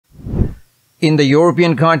In the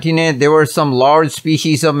European continent, there were some large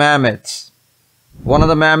species of mammoths. One of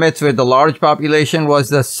the mammoths with the large population was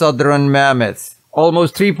the Southern Mammoth.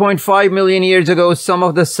 Almost 3.5 million years ago, some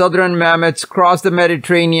of the Southern Mammoths crossed the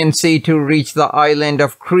Mediterranean Sea to reach the island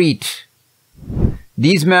of Crete.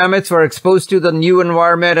 These mammoths were exposed to the new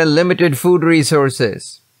environment and limited food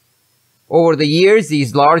resources. Over the years,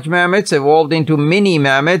 these large mammoths evolved into mini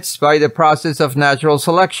mammoths by the process of natural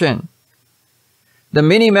selection. The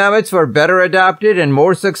mini mammoths were better adapted and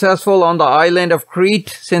more successful on the island of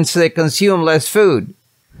Crete since they consume less food.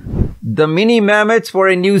 The mini mammoths were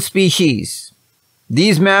a new species.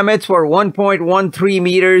 These mammoths were 1.13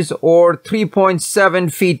 meters or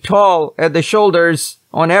 3.7 feet tall at the shoulders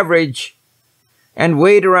on average and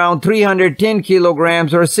weighed around 310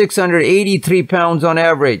 kilograms or 683 pounds on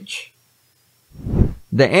average.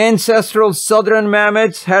 The ancestral Southern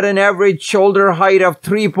Mammoths had an average shoulder height of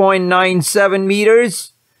 3.97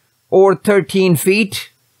 meters or 13 feet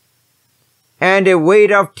and a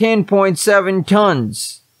weight of 10.7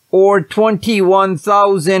 tons or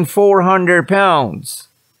 21,400 pounds.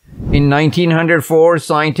 In 1904,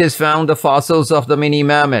 scientists found the fossils of the mini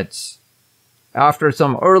mammoths. After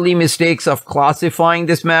some early mistakes of classifying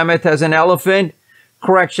this mammoth as an elephant,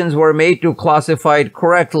 corrections were made to classify it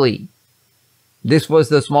correctly. This was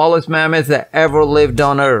the smallest mammoth that ever lived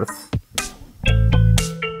on Earth.